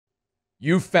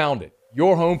You found it.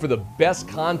 Your home for the best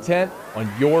content on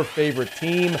your favorite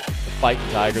team, the Fighting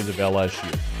Tigers of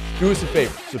LSU. Do us a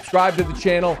favor. Subscribe to the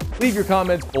channel. Leave your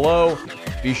comments below.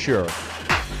 Be sure to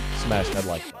smash that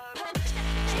like button.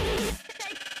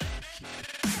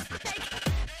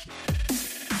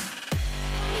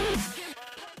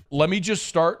 Let me just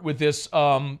start with this,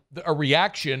 a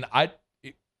reaction.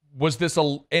 Was this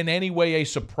in any way a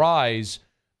surprise,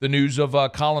 the news of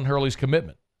Colin Hurley's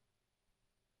commitment?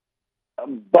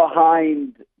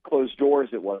 Behind closed doors,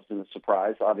 it wasn't a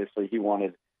surprise. Obviously, he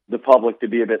wanted the public to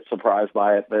be a bit surprised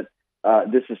by it, but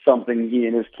this is something he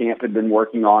and his camp had been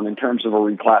working on in terms of a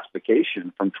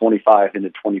reclassification from 25 into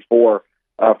 24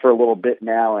 for a little bit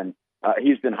now, and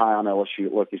he's been high on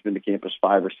LSU. Look, he's been to campus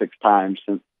 5 or 6 times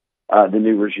since the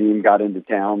new regime got into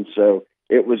town, so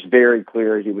it was very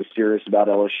clear he was serious about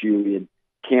LSU. He had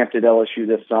camped at LSU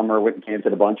this summer, went and camped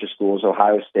at a bunch of schools,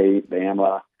 Ohio State,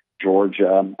 Bama,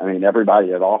 Georgia. I mean,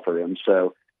 everybody had offered him.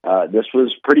 So this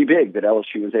was pretty big that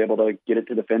LSU was able to get it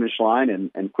to the finish line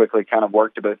and quickly kind of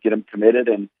work to both get him committed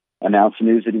and announce the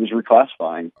news that he was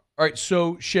reclassifying. All right,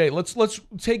 so Shea, let's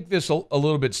take this a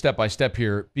little bit step by step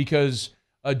here, because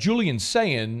Julian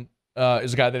Sayin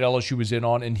is a guy that LSU was in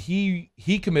on, and he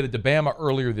committed to Bama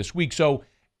earlier this week. So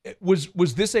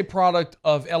was this a product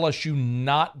of LSU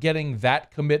not getting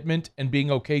that commitment and being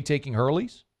okay taking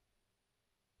Hurley's?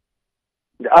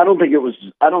 I don't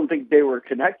think they were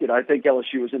connected. I think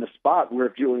LSU was in a spot where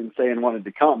if Julian Sayin wanted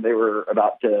to come, they were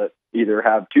about to either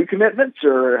have 2 commitments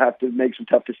or have to make some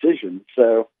tough decisions.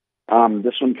 So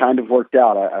this one kind of worked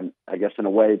out, I guess, in a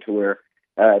way to where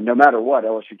no matter what,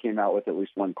 LSU came out with at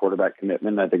least 1 quarterback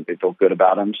commitment. I think they feel good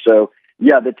about him. So,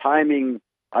 yeah, the timing,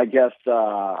 I guess,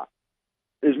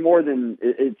 is more than –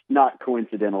 it's not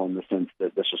coincidental in the sense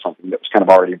that this was something that was kind of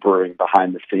already brewing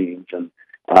behind the scenes, and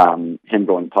him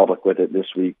going public with it this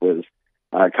week was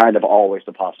kind of always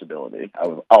a possibility.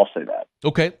 I'll say that.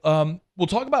 Okay. We'll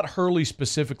talk about Hurley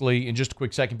specifically in just a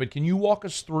quick second, but can you walk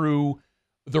us through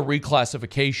the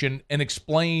reclassification and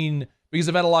explain, because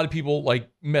I've had a lot of people like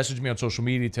message me on social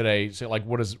media today, say like,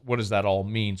 what does that all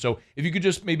mean? So if you could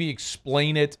just maybe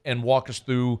explain it and walk us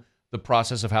through the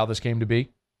process of how this came to be.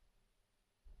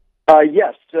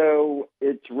 Yes, so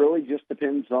it really just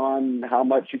depends on how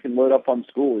much you can load up on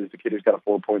school. He's a kid who's got a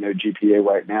 4.0 GPA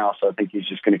right now, so I think he's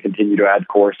just going to continue to add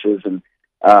courses. And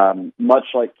much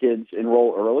like kids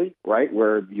enroll early, right,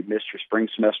 where you miss your spring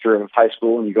semester of high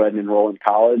school and you go ahead and enroll in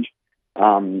college,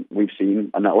 we've seen,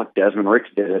 not like Desmond Ricks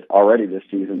did it already this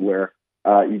season, where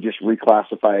you just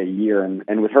reclassify a year.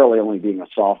 And with Hurley only being a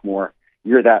sophomore,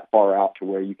 you're that far out to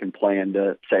where you can plan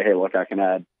to say, hey, look, I can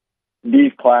add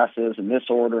these classes in this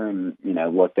order, and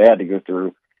look, you have to go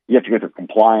through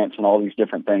compliance and all these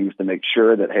different things to make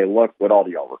sure that, hey, look, what all do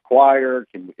y'all require?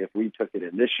 If we took it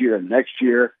in this year and next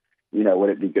year, would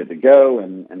it be good to go?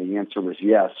 And the answer was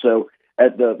yes. So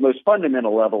at the most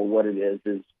fundamental level, what it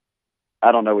is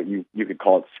I don't know what you could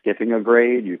call it, skipping a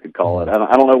grade. You could call it, I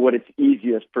don't know what it's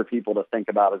easiest for people to think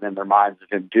about it in their minds of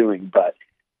him doing, but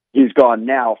he's gone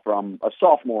now from a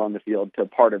sophomore on the field to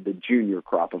part of the junior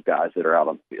crop of guys that are out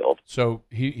on the field. So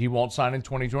he won't sign in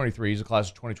 2023. He's a class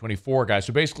of 2024 guy.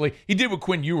 So basically, he did what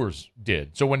Quinn Ewers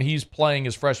did. So when he's playing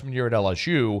his freshman year at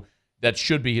LSU, that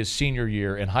should be his senior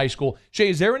year in high school. Shea,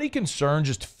 is there any concern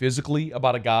just physically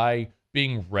about a guy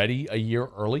being ready a year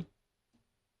early?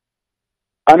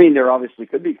 I mean, there obviously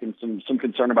could be some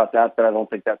concern about that, but I don't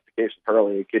think that's the case with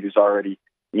Hurley, a kid who's already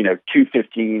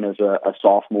 215 as a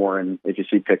sophomore, and if you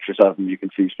see pictures of him, you can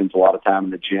see he spends a lot of time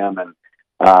in the gym,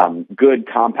 and good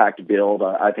compact build.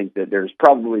 I think that there's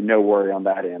probably no worry on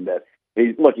that end. That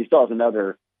he still has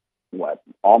another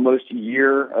almost a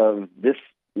year of this,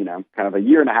 kind of a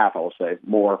year and a half, I'll say,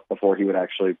 more before he would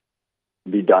actually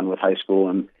be done with high school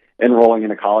and enrolling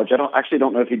into college. I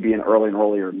don't know if he'd be an early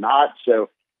enrollee or not, so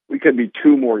we could be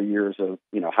 2 more years of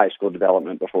high school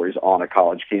development before he's on a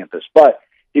college campus, but.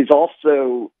 He's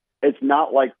also, it's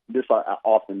not like this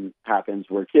often happens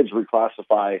where kids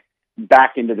reclassify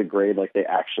back into the grade like they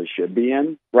actually should be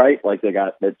in, right? Like they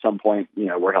got, at some point,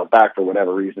 were held back for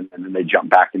whatever reason, and then they jump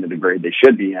back into the grade they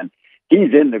should be in.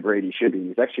 He's in the grade he should be in.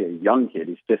 He's actually a young kid.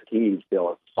 He's 15 still,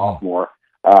 as a sophomore,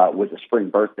 with a spring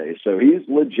birthday. So he's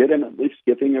legitimately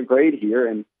skipping a grade here,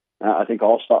 and I think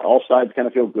all sides kind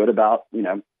of feel good about,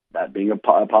 that being a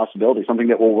possibility, something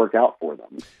that will work out for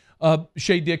them.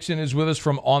 Shea Dixon is with us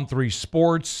from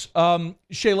On3Sports.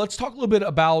 Shea, let's talk a little bit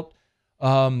about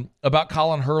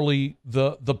Colin Hurley,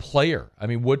 the player. I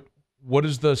mean, what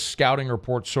does the scouting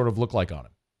report sort of look like on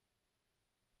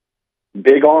him?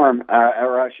 Big arm,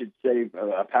 or I should say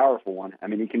a powerful one. I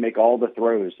mean, he can make all the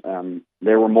throws.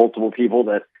 There were multiple people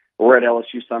that were at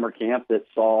LSU summer camp that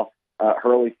saw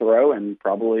Hurley throw, and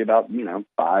probably about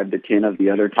 5 to 10 of the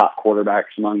other top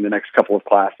quarterbacks among the next couple of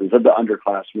classes of the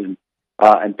underclassmen,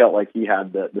 and felt like he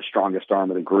had the strongest arm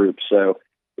of the group. So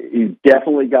he's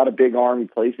definitely got a big arm. He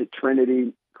plays at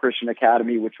Trinity Christian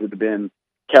Academy, which would have been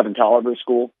Kevin Tolliver's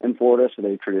school in Florida, so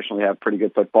they traditionally have pretty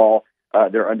good football.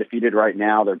 They're undefeated right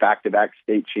now. They're back-to-back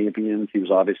state champions. He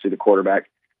was obviously the quarterback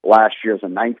last year as a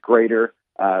ninth grader.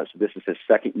 So this is his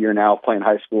second year now playing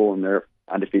high school, and they're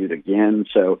undefeated again.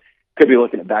 So could be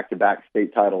looking at back-to-back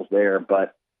state titles there.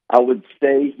 But I would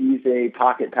say he's a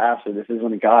pocket passer. This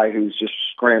isn't a guy who's just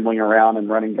scrambling around and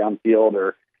running downfield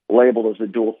or labeled as a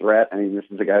dual threat. I mean, this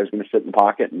is a guy who's going to sit in the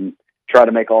pocket and try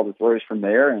to make all the throws from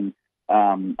there. And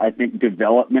I think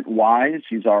development-wise,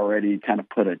 he's already kind of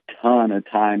put a ton of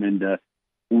time into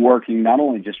working not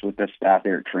only just with the staff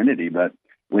there at Trinity, but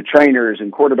with trainers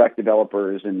and quarterback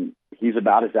developers. And he's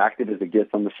about as active as it gets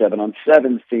on the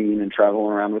 7-on-7 scene and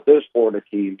traveling around with those Florida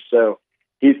teams. So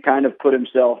he's kind of put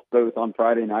himself both on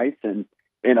Friday nights and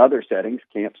in other settings,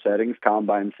 camp settings,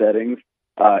 combine settings,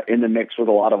 in the mix with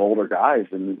a lot of older guys,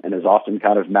 and has often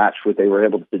kind of matched what they were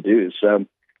able to do. So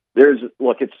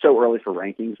it's so early for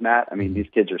rankings, Matt. I mean, these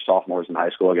kids are sophomores in high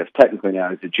school. I guess technically now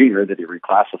he's a junior that he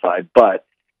reclassified, but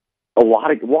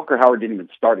Walker Howard didn't even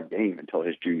start a game until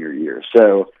his junior year.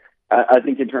 So I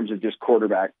think in terms of just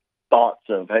quarterback thoughts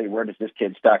of, hey, where does this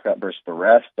kid stack up versus the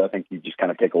rest? I think you just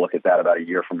kind of take a look at that about a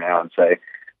year from now and say,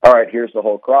 all right, here's the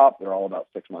whole crop. They're all about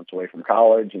 6 months away from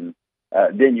college. And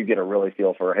then you get a really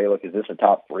feel for, hey, look, is this a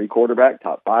top 3 quarterback,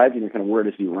 top 5? Kind of where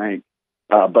does he rank?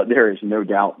 But there is no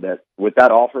doubt that with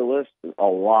that offer list, a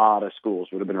lot of schools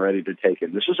would have been ready to take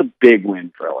him. This was a big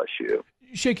win for LSU.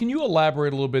 Shea, can you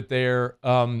elaborate a little bit there?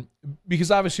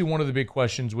 Because obviously one of the big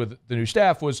questions with the new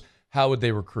staff was how would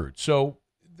they recruit? So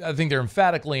I think they're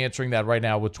emphatically answering that right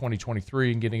now with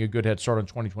 2023 and getting a good head start on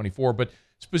 2024. But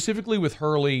specifically with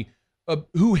Hurley,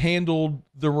 who handled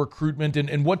the recruitment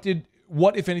and what,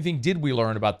 if anything, did we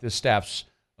learn about this staff's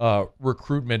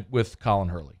recruitment with Colin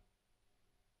Hurley?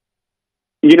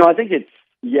 I think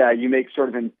you make sort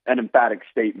of an emphatic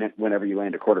statement whenever you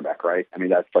land a quarterback, right? I mean,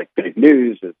 that's like big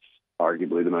news. It's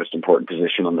arguably the most important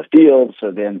position on the field.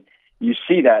 So then you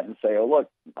see that and say, oh, look,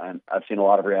 I've seen a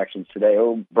lot of reactions today.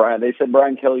 Oh, they said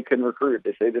Brian Kelly couldn't recruit.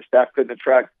 They say the staff couldn't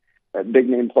attract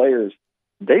big-name players.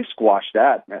 They squashed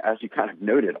that, as you kind of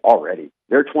noted already.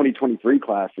 Their 2023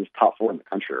 class is top 4 in the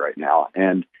country right now.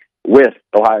 And with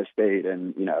Ohio State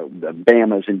and, the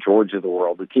Bamas and Georgia of the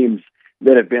world, the teams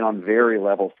that have been on very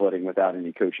level footing without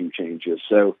any coaching changes.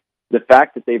 So the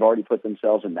fact that they've already put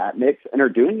themselves in that mix and are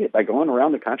doing it by going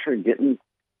around the country and getting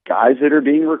guys that are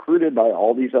being recruited by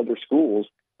all these other schools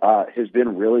has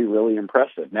been really, really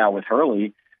impressive. Now with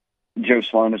Hurley, Joe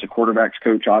Sloan as a quarterback's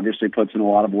coach obviously puts in a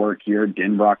lot of work here.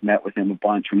 Denbrock met with him a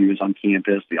bunch when he was on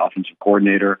campus, the offensive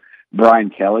coordinator. Brian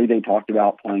Kelly, they talked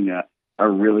about playing a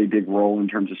really big role in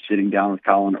terms of sitting down with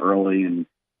Colin early and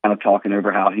kind of talking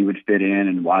over how he would fit in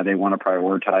and why they want to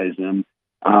prioritize him.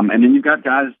 And then you've got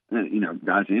guys,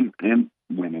 guys and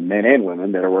women, men and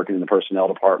women that are working in the personnel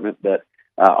department that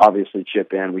obviously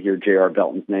chip in. We hear J.R.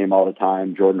 Belton's name all the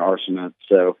time, Jordan Arsenault.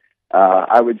 So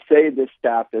I would say this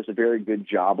staff does a very good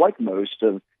job, like most,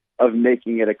 of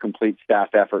making it a complete staff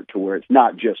effort to where it's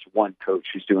not just one coach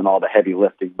who's doing all the heavy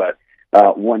lifting, but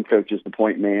one coach is the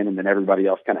point man, and then everybody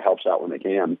else kind of helps out when they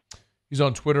can. He's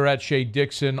on Twitter at Shea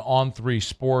Dixon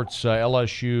On3Sports.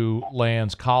 LSU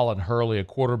lands Colin Hurley, a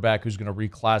quarterback who's going to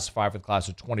reclassify for the class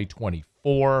of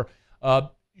 2024.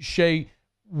 Shea,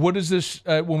 what is this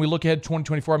when we look ahead to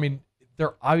 2024? I mean,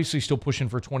 they're obviously still pushing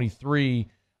for 23.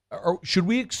 Should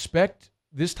we expect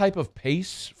this type of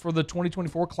pace for the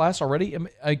 2024 class already?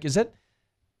 Is that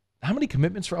how many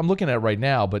commitments? I'm looking at it right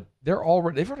now, but they've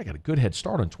already got a good head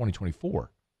start on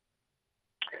 2024.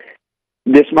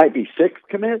 This might be 6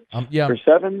 commits or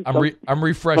 7. I'm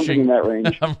refreshing. Something in that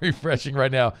range. I'm refreshing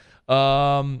right now.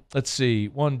 Let's see.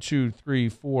 1, 2, 3,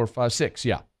 4, 5, 6.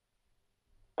 Yeah.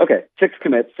 Okay, 6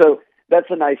 commits. So that's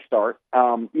a nice start.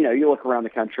 You look around the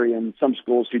country, and some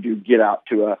schools who do get out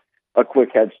to a quick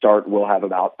head start will have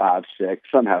about 5, 6.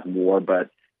 Some have more, but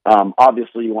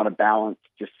obviously you want to balance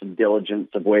just some diligence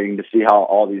of waiting to see how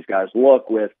all these guys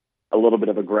look with a little bit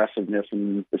of aggressiveness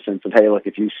in the sense of, hey, look,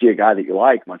 if you see a guy that you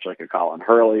like, much like a Colin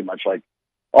Hurley, much like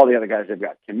all the other guys that have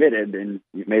got committed, and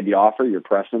you've made the offer, you're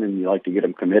pressing, and you like to get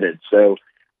them committed. So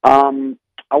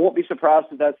I won't be surprised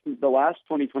if that's the last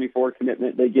 2024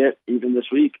 commitment they get even this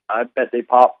week. I bet they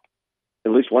pop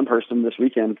at least one person this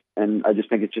weekend, and I just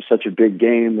think it's just such a big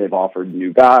game. They've offered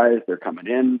new guys. They're coming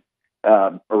in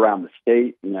around the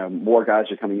state. More guys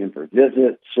are coming in for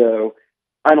visits. So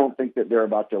I don't think that they're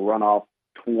about to run off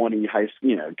 20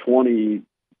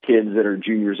 kids that are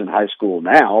juniors in high school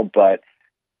now, but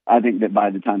I think that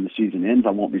by the time the season ends,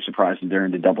 I won't be surprised if they're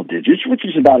into double digits, which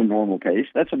is about a normal pace.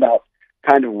 That's about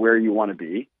kind of where you want to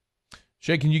be.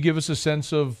 Shea, can you give us a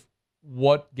sense of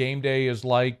what game day is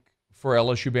like for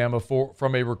LSU Bama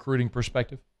from a recruiting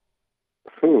perspective?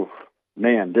 Whew,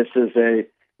 man, this is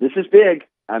big.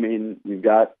 I mean, you've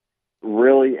got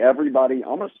really everybody,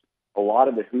 almost a lot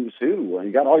of the who's who. Well,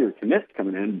 you got all your commits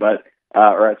coming in, but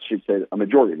or I should say a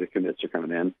majority of the commits are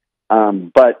coming in.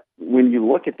 But when you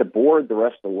look at the board the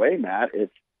rest of the way, Matt,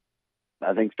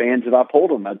 I think fans that I've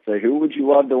told them, I'd say, who would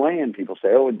you love to land? People say,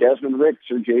 Desmond Ricks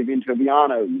or Javian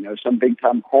Tobiano, some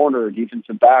big-time corner or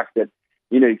defensive back that,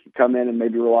 you could come in and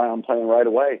maybe rely on playing right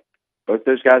away. Both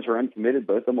those guys are uncommitted.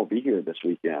 Both of them will be here this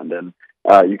weekend. And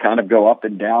you kind of go up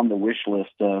and down the wish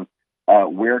list of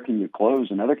where can you close.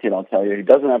 Another kid, I'll tell you, he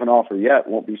doesn't have an offer yet.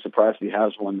 Won't be surprised if he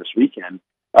has one this weekend.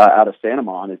 Out of Santa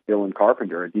Mon is Dylan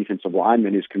Carpenter, a defensive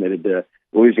lineman who's committed to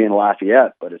Louisiana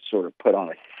Lafayette, but it's sort of put on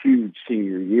a huge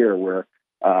senior year where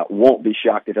won't be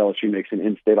shocked if LSU makes an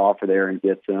in-state offer there and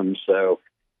gets him. So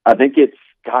I think it's,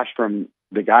 from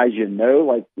the guys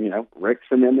like, Ricks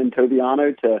and them and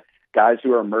Tobiano to guys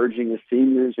who are emerging as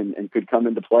seniors and could come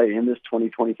into play in this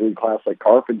 2023 class like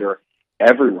Carpenter,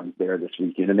 everyone's there this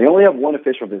weekend. And they only have one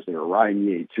official visitor, Ryan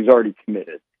Yates, who's already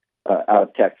committed out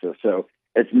of Texas. So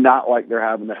it's not like they're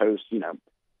having to host,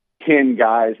 10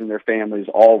 guys and their families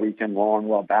all weekend long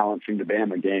while balancing the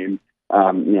Bama game.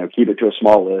 Keep it to a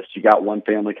small list. You got one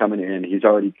family coming in. He's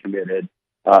already committed.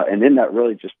 And then that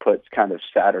really just puts kind of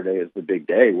Saturday as the big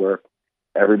day where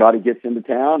everybody gets into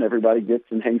town, everybody gets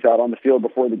and hangs out on the field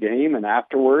before the game and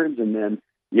afterwards. And then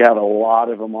you have a lot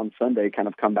of them on Sunday kind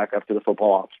of come back up to the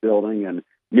football ops building and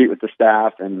meet with the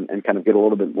staff and kind of get a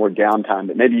little bit more downtime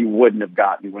that maybe you wouldn't have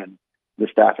gotten when the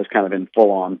staff is kind of in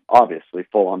obviously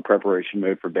full-on preparation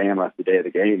mode for Bama the day of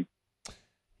the game.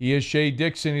 He is Shea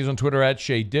Dixon. He's on Twitter at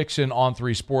Shea Dixon,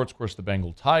 On3Sports, of course, the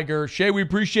Bengal Tiger. Shea, we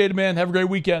appreciate it, man. Have a great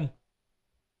weekend.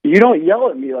 You don't yell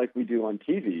at me like we do on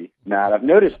TV, Matt. I've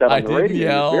noticed that on the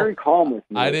radio. You're very calm with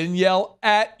me. I didn't yell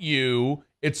at you.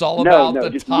 It's all about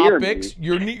the topics.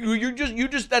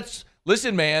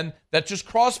 Listen, man, that's just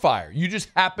crossfire. You just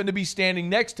happen to be standing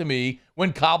next to me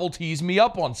when Cobble tees me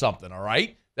up on something, all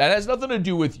right? That has nothing to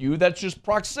do with you. That's just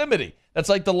proximity. That's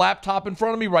like the laptop in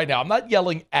front of me right now. I'm not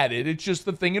yelling at it. It's just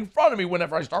the thing in front of me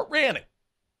whenever I start ranting.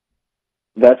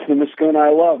 That's the Moscona I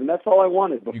love, and that's all I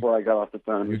wanted before I got off the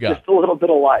phone. Just a little bit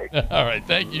of life. All right.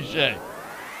 Thank you, Shea.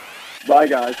 Bye,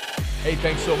 guys. Hey,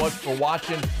 thanks so much for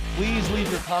watching. Please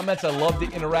leave your comments. I love to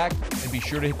interact, and be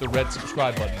sure to hit the red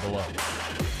subscribe button below.